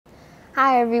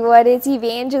Hi everyone, it's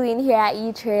Evangeline here at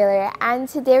eTrailer, and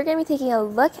today we're going to be taking a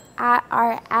look at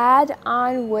our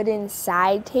add-on wooden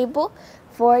side table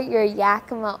for your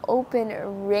Yakima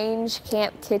OpenRange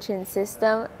Camp Kitchen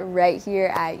system right here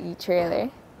at eTrailer.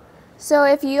 So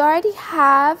if you already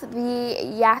have the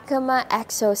Yakima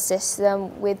EXO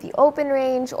system with the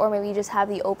OpenRange, or maybe you just have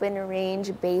the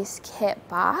OpenRange base kit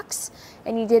box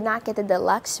and you did not get the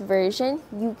deluxe version,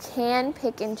 you can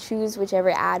pick and choose whichever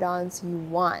add-ons you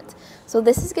want. So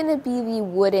this is going to be the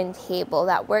wooden table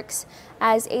that works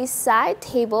as a side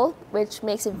table, which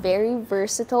makes it very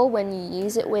versatile when you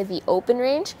use it with the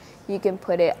OpenRange. You can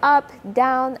put it up,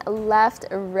 down, left,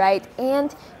 right,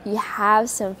 and you have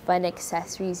some fun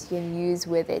accessories you can use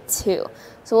with it too.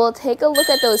 So we'll take a look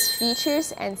at those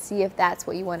features and see if that's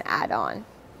what you want to add on.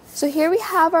 So here we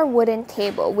have our wooden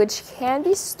table, which can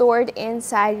be stored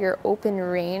inside your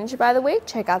OpenRange, by the way.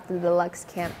 Check out the Deluxe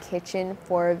Camp Kitchen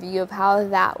for a view of how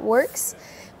that works.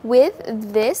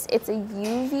 With this, it's a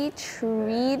UV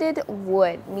treated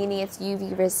wood, meaning it's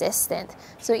UV resistant.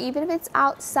 So even if it's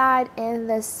outside in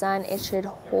the sun, it should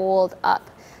hold up.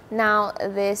 Now,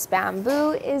 this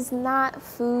bamboo is not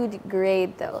food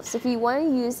grade though. So if you want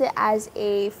to use it as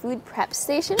a food prep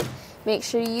station, make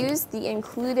sure you use the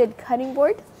included cutting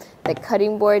board. The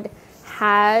cutting board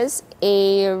has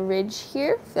a ridge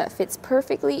here that fits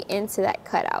perfectly into that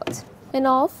cutout. In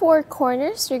all four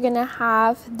corners, you're gonna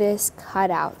have this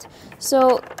cutout.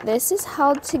 So this is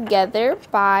held together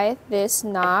by this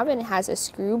knob and it has a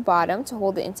screw bottom to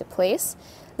hold it into place.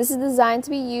 This is designed to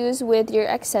be used with your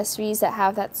accessories that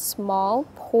have that small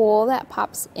hole that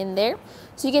pops in there.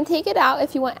 So you can take it out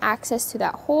if you want access to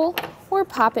that hole, or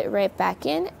pop it right back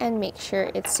in and make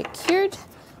sure it's secured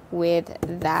with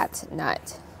that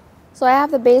nut. So I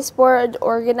have the baseboard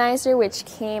organizer, which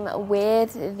came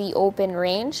with the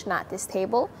OpenRange, not this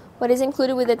table. What is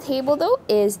included with the table though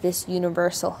is this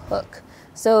universal hook.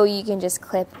 So you can just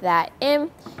clip that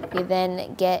in. You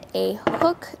then get a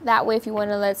hook. That way if you want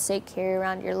to, let's say, carry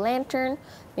around your lantern,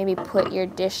 maybe put your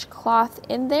dishcloth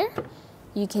in there,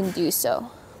 you can do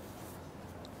so.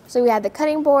 So we have the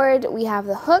cutting board, we have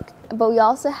the hook, but we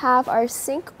also have our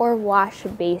sink or wash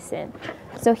basin.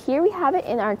 So here we have it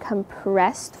in our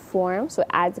compressed form, so it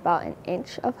adds about 1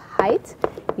 inch of height.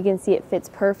 You can see it fits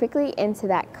perfectly into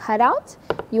that cutout.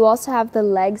 You also have the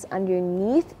legs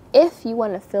underneath if you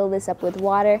want to fill this up with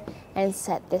water and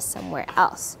set this somewhere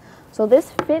else. So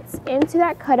this fits into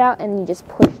that cutout and you just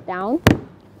push down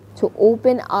to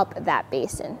open up that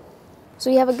basin. So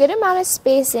you have a good amount of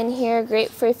space in here, great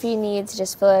for if you need to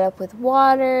just fill it up with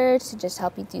water, to just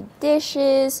help you do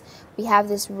dishes. We have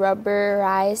this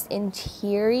rubberized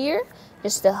interior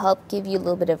just to help give you a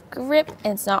little bit of grip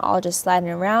and it's not all just sliding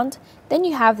around. Then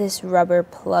you have this rubber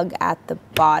plug at the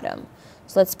bottom.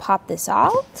 So let's pop this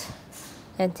out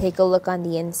and take a look on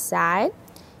the inside.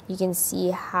 You can see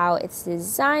how it's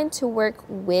designed to work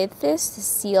with this to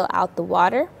seal out the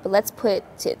water, but let's put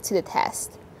it to the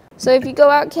test. So if you go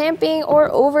out camping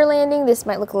or overlanding, this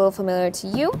might look a little familiar to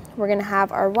you. We're gonna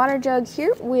have our water jug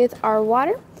here with our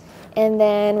water, and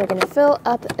then we're gonna fill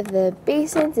up the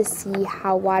basin to see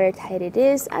how watertight it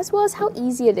is, as well as how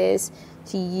easy it is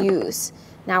to use.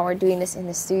 Now we're doing this in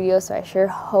the studio, so I sure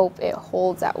hope it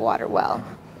holds that water well.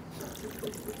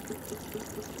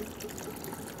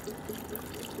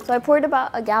 So I poured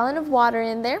about 1 gallon of water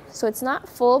in there, so it's not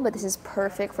full, but this is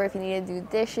perfect for if you need to do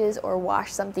dishes or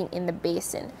wash something in the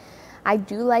basin. I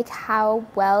do like how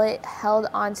well it held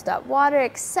onto that water,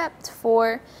 except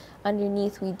for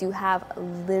underneath we do have a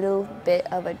little bit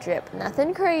of a drip.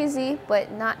 Nothing crazy,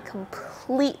 but not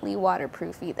completely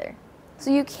waterproof either. So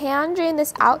you can drain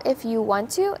this out if you want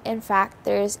to. In fact,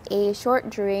 there's a short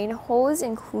drain hose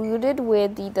included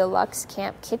with the Deluxe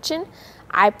Camp Kitchen.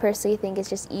 I personally think it's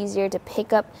just easier to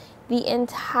pick up the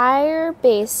entire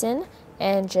basin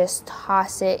and just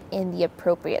toss it in the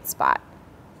appropriate spot.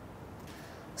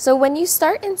 So when you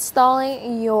start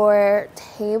installing your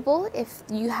table, if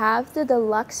you have the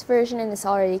deluxe version and this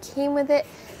already came with it,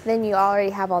 then you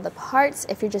already have all the parts.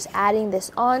 If you're just adding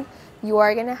this on, you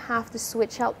are going to have to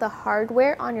switch out the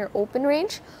hardware on your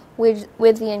OpenRange with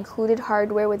the included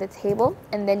hardware with the table,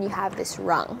 and then you have this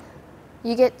rung.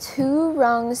 You get 2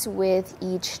 rungs with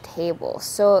each table,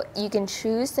 so you can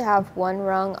choose to have one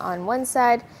rung on one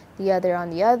side, the other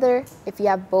on the other. If you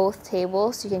have both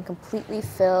tables, you can completely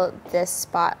fill this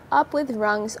spot up with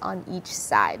rungs on each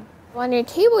side. On your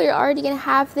table, you're already going to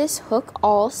have this hook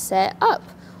all set up.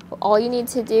 All you need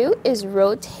to do is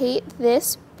rotate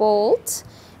this bolt,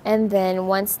 and then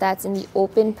once that's in the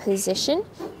open position,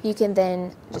 you can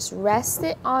then just rest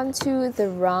it onto the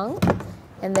rung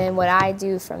And then what I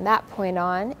do from that point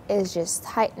on is just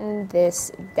tighten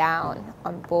this down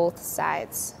on both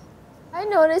sides. I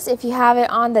notice if you have it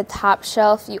on the top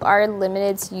shelf, you are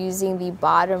limited to using the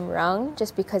bottom rung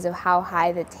just because of how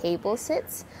high the table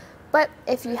sits. But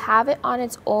if you have it on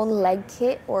its own leg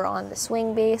kit or on the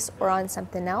swing base or on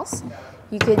something else,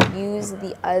 you could use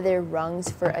the other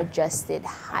rungs for adjusted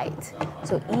height.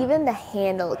 So even the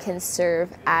handle can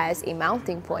serve as a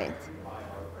mounting point.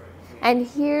 And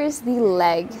here's the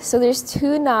leg. So there's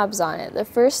two knobs on it. The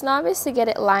first knob is to get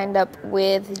it lined up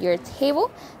with your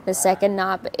table. The second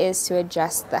knob is to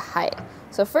adjust the height.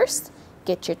 So first,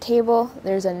 get your table.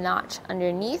 There's a notch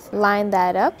underneath. Line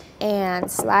that up and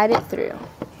slide it through.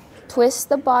 Twist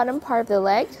the bottom part of the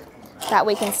leg. That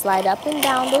way you can slide up and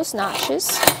down those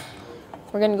notches.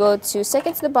 We're gonna go 2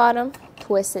 seconds to the bottom,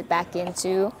 twist it back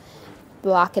into,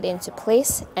 lock it into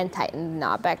place, and tighten the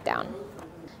knob back down.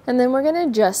 And then we're gonna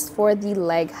adjust for the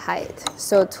leg height.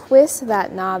 So twist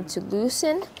that knob to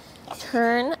loosen,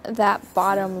 turn that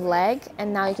bottom leg,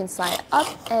 and now you can slide up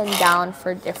and down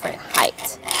for different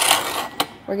height.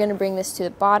 We're gonna bring this to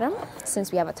the bottom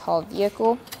since we have a tall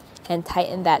vehicle and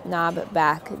tighten that knob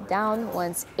back down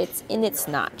once it's in its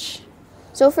notch.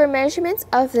 So for measurements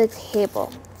of the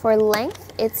table, for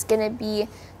length, it's gonna be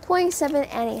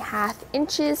 27.5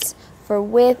 inches. For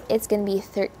width, it's gonna be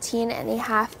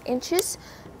 13.5 inches.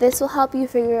 This will help you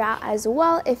figure out as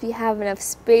well if you have enough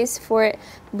space for it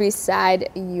beside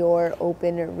your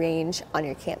open range on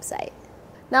your campsite.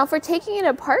 Now for taking it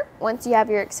apart, once you have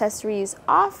your accessories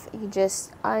off, you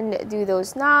just undo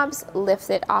those knobs, lift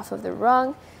it off of the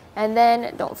rung, and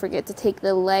then don't forget to take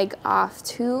the leg off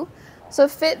too. So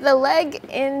fit the leg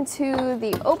into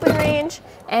the open range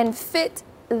and fit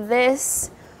this.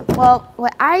 Well,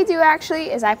 what I do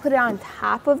actually is I put it on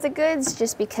top of the goods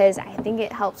just because I think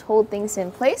it helps hold things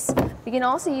in place. You can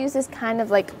also use this kind of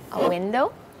like a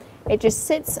window. It just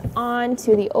sits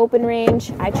onto the open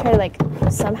range. I try to like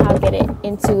somehow get it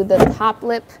into the top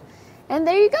lip. And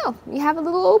there you go. You have a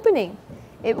little opening.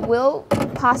 It will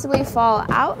possibly fall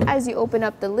out as you open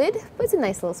up the lid, but it's a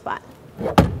nice little spot.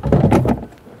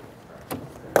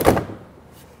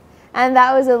 And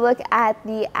that was a look at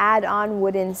the add-on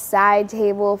wooden side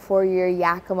table for your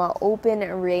Yakima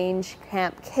OpenRange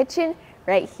Camp Kitchen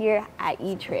right here at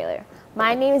eTrailer.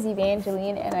 My name is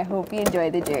Evangeline, and I hope you enjoy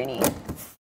the journey.